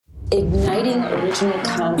igniting original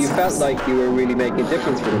concepts. You felt like you were really making a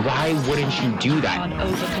difference for them. Why wouldn't you do that? On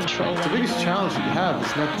over-control. The biggest challenge that you have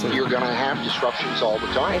is not to... You're going to have disruptions all the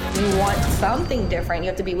time. If you want something different, you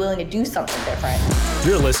have to be willing to do something different.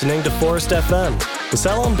 You're listening to Forest FM, the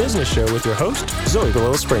Salon Business Show with your host, Zoe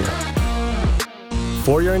Springer.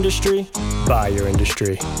 For your industry, by your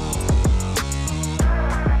industry.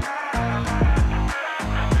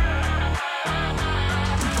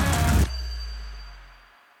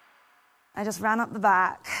 I just ran up the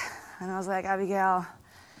back and I was like, Abigail,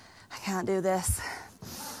 I can't do this.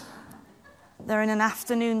 They're in an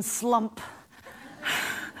afternoon slump.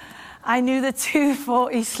 I knew the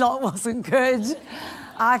 2:40 slot wasn't good.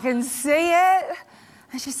 I can see it.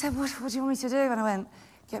 And she said, what do you want me to do? And I went,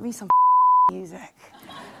 get me some music.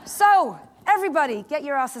 So, everybody, get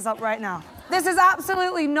your asses up right now. This is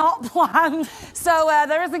absolutely not planned. So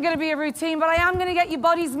there isn't gonna be a routine, but I am gonna get your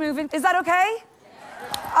bodies moving. Is that okay?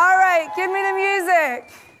 All right, give me the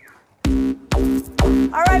music.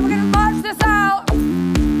 All right, we're gonna march this out.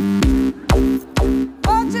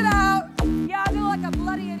 March it out. Yeah, I do like a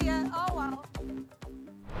bloody idiot. Oh, wow.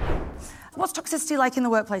 What's toxicity like in the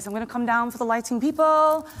workplace? I'm gonna come down for the lighting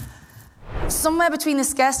people. Somewhere between the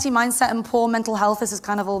scarcity mindset and poor mental health, this is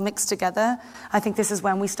kind of all mixed together. I think this is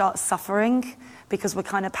when we start suffering because we're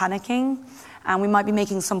kind of panicking and we might be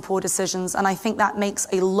making some poor decisions. And I think that makes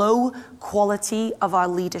a low quality of our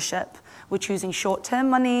leadership. We're choosing short-term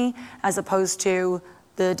money as opposed to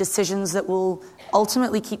the decisions that will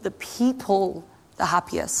ultimately keep the people the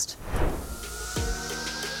happiest.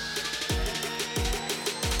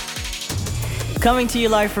 Coming to you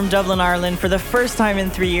live from Dublin, Ireland for the first time in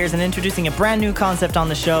 3 years and introducing a brand new concept on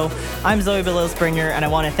the show. I'm Zoe Springer and I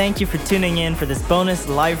want to thank you for tuning in for this bonus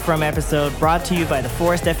Live From episode brought to you by the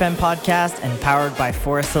Forest FM podcast and powered by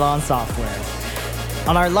Forest Salon software.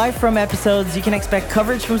 On our Live From episodes, you can expect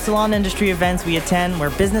coverage from salon industry events we attend where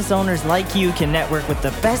business owners like you can network with the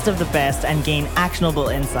best of the best and gain actionable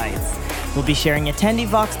insights. We'll be sharing attendee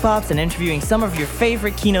vox pops and interviewing some of your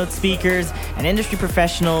favorite keynote speakers and industry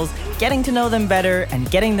professionals, getting to know them better and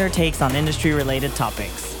getting their takes on industry-related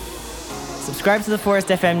topics. Subscribe to the Forest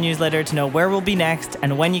FM newsletter to know where we'll be next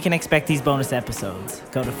and when you can expect these bonus episodes.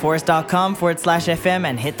 Go to forest.com/FM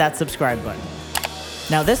and hit that subscribe button.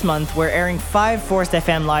 Now this month, we're airing 5 Forest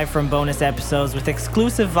FM Live From bonus episodes with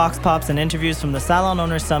exclusive vox pops and interviews from the Salon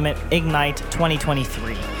Owners Summit Ignite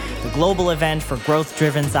 2023, the global event for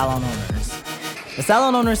growth-driven salon owners. The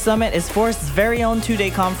Salon Owners Summit is Forest's very own 2-day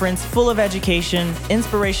conference full of education,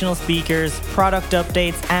 inspirational speakers, product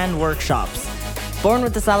updates, and workshops. Born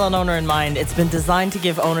with the salon owner in mind, it's been designed to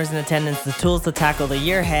give owners in attendance the tools to tackle the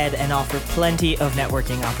year ahead and offer plenty of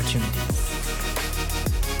networking opportunities.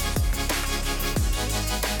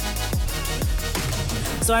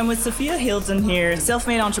 So I'm with Sophia Hilton here,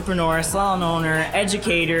 self-made entrepreneur, salon owner,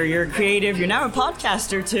 educator, you're creative, you're now a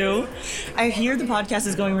podcaster too. I hear the podcast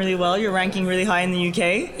is going really well, you're ranking really high in the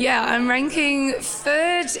UK. Yeah, I'm ranking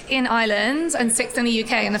 3rd in Ireland and 6th in the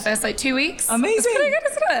UK in the first 2 weeks. Amazing. That's pretty good,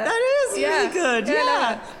 isn't it? That is really good,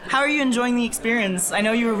 yeah. How are you enjoying the experience? I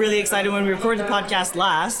know you were really excited when we recorded the podcast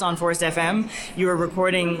last on Forest FM. You were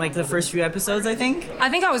recording the first few episodes, I think. I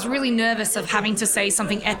think I was really nervous of having to say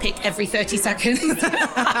something epic every 30 seconds.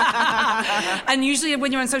 And usually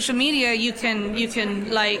when you're on social media, you can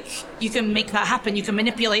make that happen. You can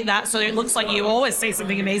manipulate that so it looks like you always say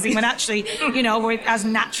something amazing when actually, we're, as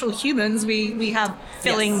natural humans, we have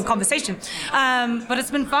filling conversation. But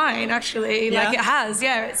it's been fine, actually. It has.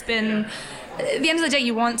 Yeah, it's been... At the end of the day,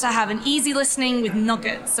 you want to have an easy listening with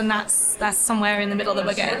nuggets, and that's somewhere in the middle that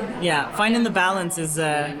we're getting. Yeah, finding the balance is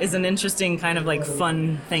an interesting kind of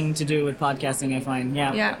fun thing to do with podcasting, I find.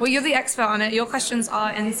 Yeah. Yeah. Well, you're the expert on it. Your questions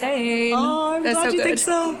are insane. Oh, I'm glad you think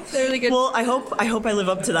so. They're really good. Well, I hope I live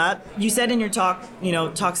up to that. You said in your talk,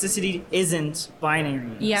 toxicity isn't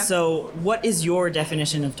binary. Yeah. So, what is your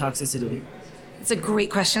definition of toxicity? It's a great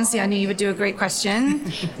question. See, I knew you would do a great question.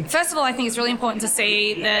 First of all, I think it's really important to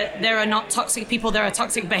say that there are not toxic people, there are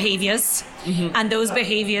toxic behaviors. Mm-hmm. And those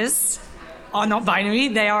behaviors are not binary.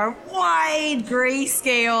 They are wide gray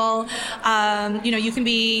scale. You can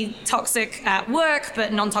be toxic at work,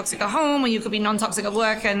 but non-toxic at home, or you could be non-toxic at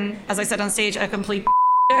work and, as I said on stage, a complete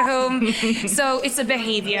at home. So it's a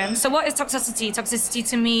behavior. So what is toxicity? Toxicity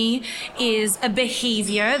to me is a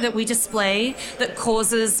behavior that we display that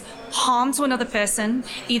causes harm to another person,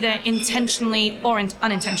 either intentionally or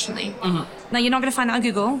unintentionally. Mm-hmm. Now, you're not going to find that on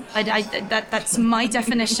Google. That's my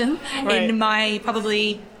definition right. In my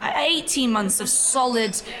probably 18 months of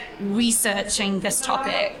solid researching this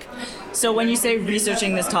topic. So when you say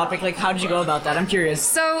researching this topic, like how did you go about that? I'm curious.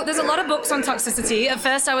 So there's a lot of books on toxicity. At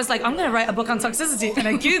first I was like, I'm going to write a book on toxicity, and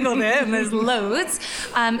I Googled it, and there's loads.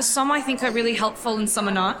 Some I think are really helpful and some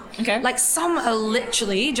are not. Okay. Like some are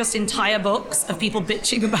literally just entire books of people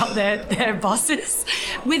bitching about their bosses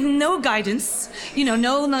with no guidance,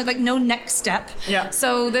 no next step. Yeah.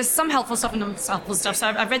 So there's some helpful stuff and unhelpful stuff. So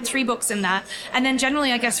I've read 3 books in that. And then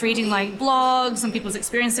generally I guess reading like blogs and people's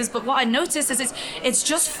experiences. But what I noticed is it's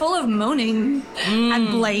just full of moaning and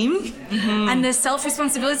blame. And the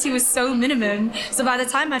self-responsibility was so minimum. So by the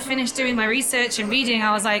time I finished doing my research and reading,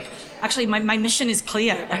 I was like, actually, my mission is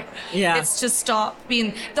clear. Yeah. It's just stop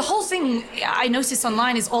being... The whole thing I noticed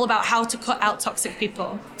online is all about how to cut out toxic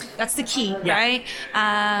people. That's the key, right?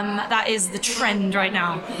 That is the trend right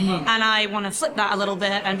now. And I want to flip that a little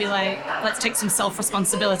bit and be like, let's take some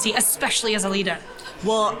self-responsibility, especially as a leader.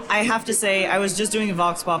 Well, I have to say, I was just doing a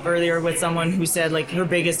Vox Pop earlier with someone who said like her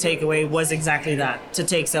biggest takeaway was exactly that, to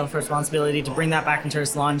take self-responsibility, to bring that back into her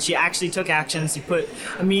salon. She actually took action. She put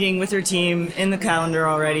a meeting with her team in the calendar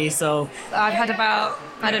already, so... I've had about,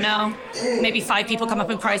 I don't know, maybe 5 people come up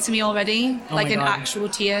and cry to me already, like in actual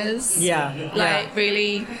tears. Yeah.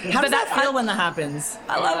 Really. How does that feel when that happens?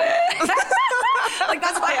 I love it. Like,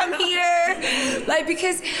 that's why I'm here. Like,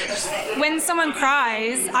 because when someone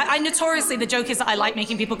cries, I notoriously, the joke is that I like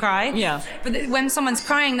making people cry. Yeah. But when someone's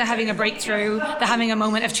crying, they're having a breakthrough. They're having a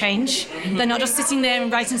moment of change. They're not just sitting there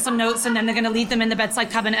and writing some notes and then they're going to leave them in the bedside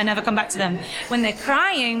cabinet and never come back to them. When they're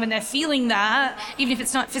crying, when they're feeling that, even if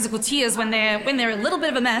it's not physical tears, when they're a little bit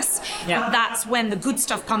of a mess, that's when the good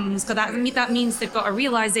stuff comes. Because that means they've got a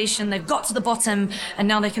realization, they've got to the bottom, and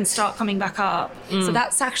now they can start coming back up. So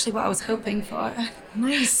that's actually what I was hoping for.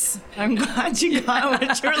 Nice. I'm glad you got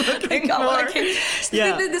what you're looking for.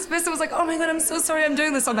 This person was like, oh my God, I'm so sorry I'm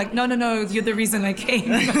doing this. I'm like, no, you're the reason I came.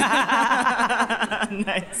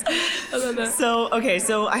 Nice.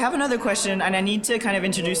 So I have another question, and I need to kind of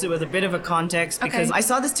introduce it with a bit of a context, because I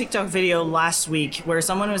saw this TikTok video last week where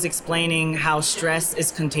someone was explaining how stress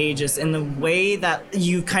is contagious in the way that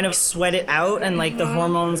you kind of sweat it out and like the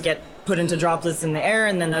hormones get put into droplets in the air,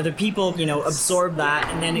 and then other people, absorb that,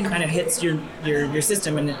 and then it kind of hits your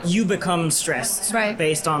system, and you become stressed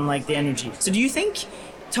based on like the energy. So do you think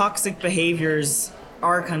toxic behaviors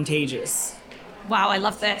are contagious? Wow, I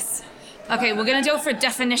love this. Okay, we're going to go for a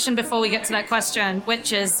definition before we get to that question,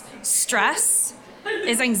 which is stress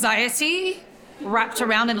is anxiety wrapped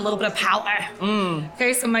around in a little bit of power.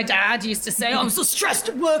 Okay, so my dad used to say, I'm so stressed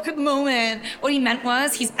at work at the moment. What he meant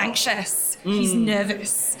was he's anxious. He's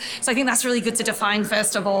nervous. So I think that's really good to define,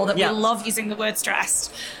 first of all, that we love using the word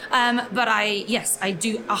stressed. But I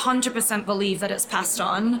do 100% believe that it's passed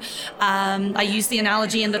on. I use the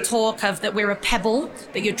analogy in the talk of that we're a pebble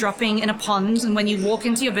that you're dropping in a pond, and when you walk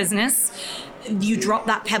into your business, you drop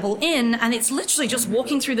that pebble in, and it's literally just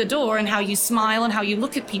walking through the door and how you smile and how you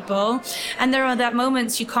look at people. And there are that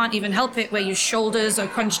moments you can't even help it where your shoulders are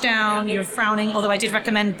crunched down, you're frowning, although I did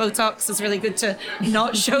recommend Botox. It's really good to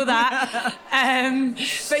not show that.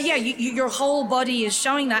 But yeah, your whole body is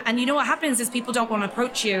showing that. And you know what happens is people don't want to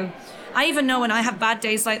approach you. I even know when I have bad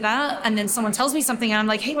days like that, and then someone tells me something, and I'm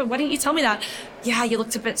like, hey, why didn't you tell me that? Yeah, you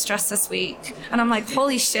looked a bit stressed this week. And I'm like,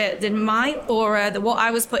 holy shit, did my aura, what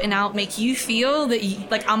I was putting out, make you feel that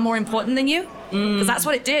like I'm more important than you? Because that's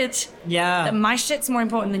what it did. Yeah. That my shit's more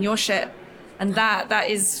important than your shit. And that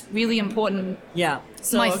is really important. Yeah.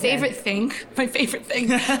 So, my favorite thing, I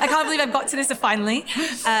can't believe I've got to this finally.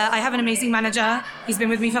 I have an amazing manager. He's been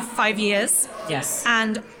with me for 5 years. Yes.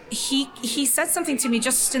 And he said something to me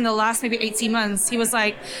just in the last maybe 18 months. He was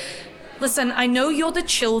like, listen, I know you're the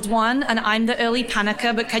chilled one and I'm the early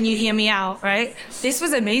panicker, but can you hear me out, right? This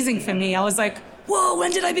was amazing for me. I was like, whoa,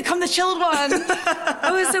 when did I become the chilled one? I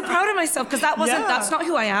was so proud of myself, because that's not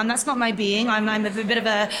who I am. That's not my being. I'm a bit of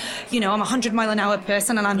a, I'm a 100-mile-an-hour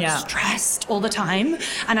person, and I'm stressed all the time.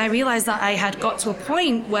 And I realized that I had got to a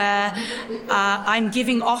point where I'm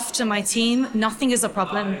giving off to my team. Nothing is a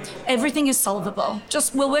problem. Everything is solvable.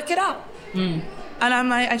 Just, we'll work it out. And I'm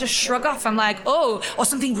like, I just shrug off. I'm like, oh, or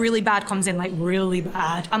something really bad comes in, like really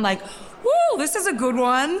bad. I'm like, woo, this is a good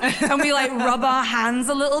one. And we like rub our hands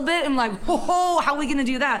a little bit and like, whoa, how are we gonna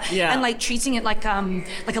do that? Yeah. And like treating it like a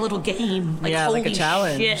little game. Like, holy like a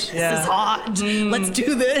challenge. Shit, this is hard. Let's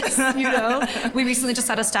do this. We recently just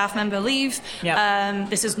had a staff member leave.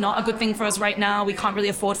 This is not a good thing for us right now. We can't really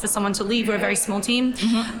afford for someone to leave. We're a very small team.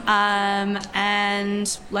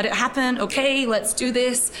 And let it happen. Okay, let's do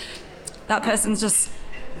this. That person's just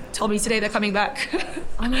told me today they're coming back.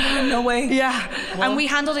 Oh my God, no way. Yeah. Well, and we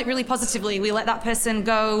handled it really positively. We let that person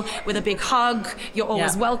go with a big hug. You're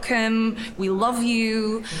always welcome. We love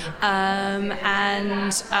you. The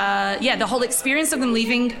whole experience of them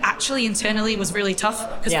leaving actually internally was really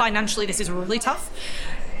tough because financially this is really tough.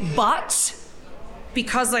 But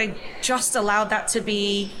because I just allowed that to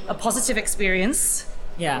be a positive experience,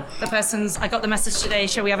 I got the message today,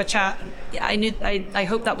 shall we have a chat? Yeah, I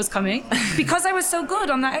hope that was coming because I was so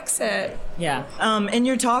good on that exit. Yeah. In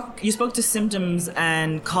your talk, you spoke to symptoms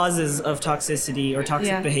and causes of toxicity or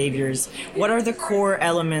toxic behaviors. What are the core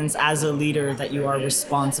elements as a leader that you are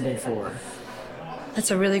responsible for?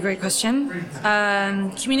 That's a really great question.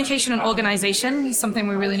 Communication and organization is something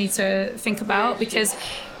we really need to think about because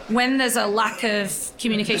when there's a lack of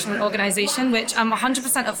communication and organization, which I'm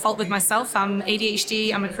 100% at fault with myself, I'm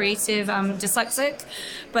ADHD, I'm a creative, I'm dyslexic,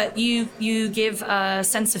 but you give a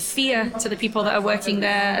sense of fear to the people that are working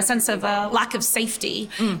there, a sense of a lack of safety.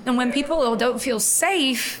 And when people don't feel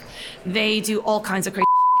safe, they do all kinds of crazy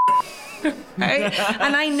right?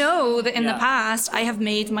 And I know that in the past, I have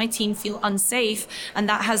made my team feel unsafe, and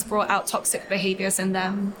that has brought out toxic behaviors in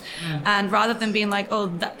them. And rather than being like, oh,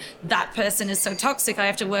 that person is so toxic, I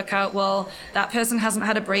have to work out, well, that person hasn't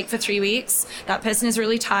had a break for 3 weeks. That person is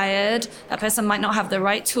really tired. That person might not have the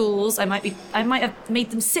right tools. I might have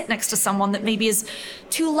made them sit next to someone that maybe is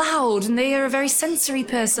too loud, and they are a very sensory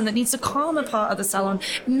person that needs to calm a part of the salon.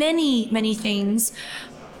 Many, many things,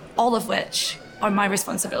 all of which are my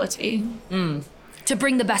responsibility to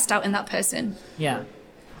bring the best out in that person. Yeah.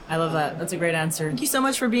 I love that. That's a great answer. Thank you so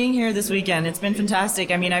much for being here this weekend. It's been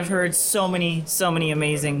fantastic. I mean, I've heard so many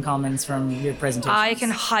amazing comments from your presentation. I can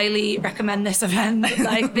highly recommend this event.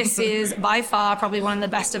 Like, this is by far probably one of the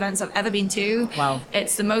best events I've ever been to. Wow.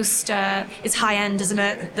 It's the most, it's high end, isn't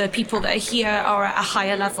it? The people that are here are at a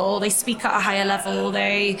higher level. They speak at a higher level.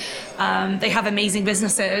 They have amazing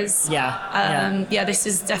businesses. Yeah. This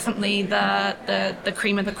is definitely the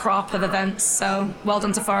cream of the crop of events. So well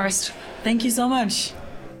done to Forrest. Thank you so much.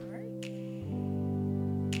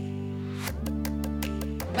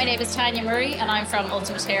 My name is Tanya Murray and I'm from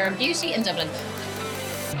Ultimate Hair and Beauty in Dublin.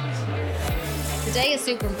 The day is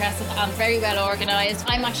super impressive and very well organised.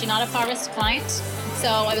 I'm actually not a Forrest client, so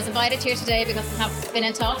I was invited here today because I have been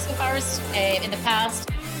in talks with Forrest in the past.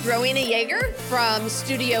 Rowena Yeager from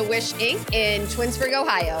Studio Wish Inc. in Twinsburg,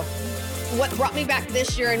 Ohio. What brought me back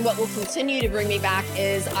this year and what will continue to bring me back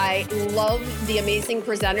is I love the amazing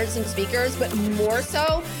presenters and speakers, but more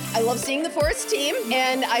so, I love seeing the Forrest team,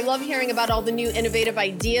 and I love hearing about all the new innovative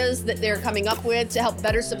ideas that they're coming up with to help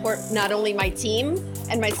better support not only my team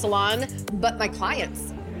and my salon, but my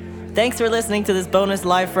clients. Thanks for listening to this bonus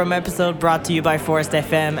Live From episode brought to you by Forrest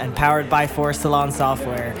FM and powered by Forrest Salon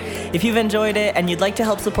Software. If you've enjoyed it and you'd like to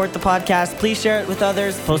help support the podcast, please share it with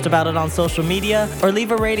others, post about it on social media, or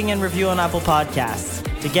leave a rating and review on Apple Podcasts.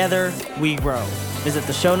 Together, we grow. Visit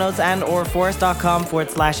the show notes and/or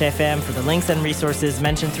forrest.com/FM for the links and resources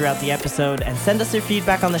mentioned throughout the episode, and send us your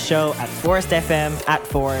feedback on the show at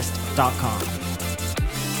forrestfm@forrest.com.